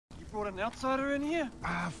brought an outsider in here?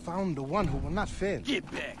 I found the one who will not fail. Get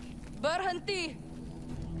back! Berhenti!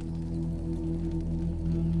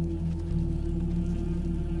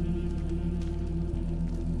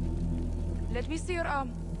 Let me see your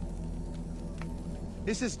arm.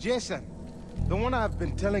 This is Jason, the one I've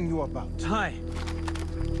been telling you about. Hi.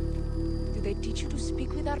 Do they teach you to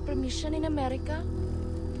speak without permission in America?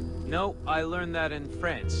 No, I learned that in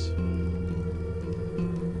France.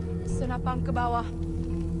 Senapang ke bawah.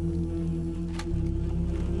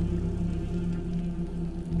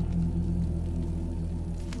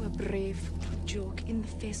 You are brave to joke in the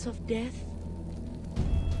face of death?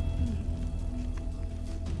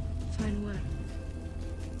 Fine work.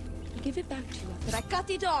 I'll give it back to you after I cut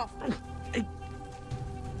it off.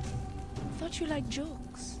 Thought you liked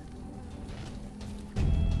jokes.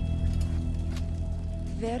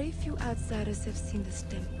 Very few outsiders have seen this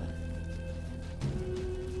temple.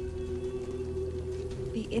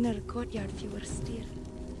 The inner courtyard fewer still.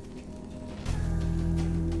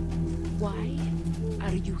 Why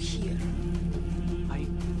are you here? I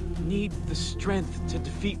need the strength to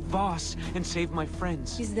defeat Voss and save my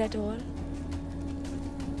friends. Is that all?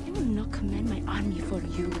 I will not command my army for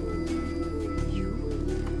you. You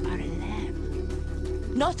are a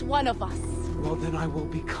lamb. Not one of us. Well, then I will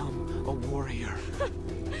become a warrior.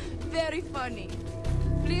 Very funny.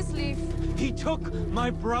 Please leave. He took my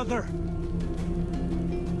brother.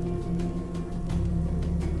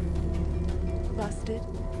 Busted.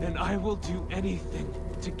 And I will do anything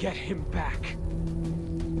to get him back.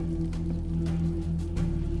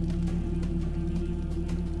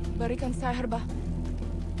 Berikan saya herba.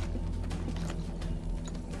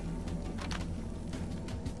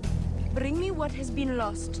 Bring me what has been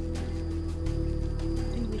lost.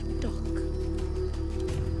 And we'll talk.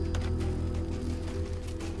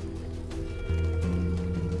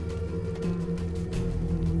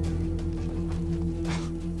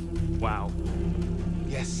 Wow.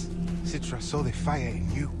 Yes, Citra saw the fire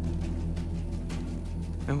in you.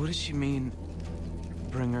 And what does she mean,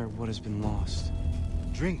 bring her what has been lost?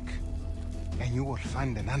 Drink, and you will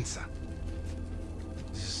find an answer.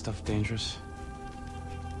 Is this stuff dangerous?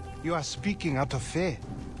 You are speaking out of fear.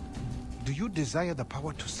 Do you desire the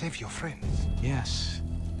power to save your friends? Yes.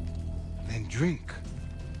 Then drink.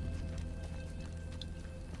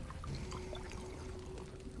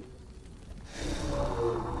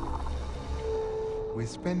 We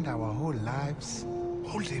spend our whole lives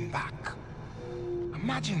holding back.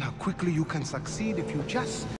 Imagine how quickly you can succeed if you just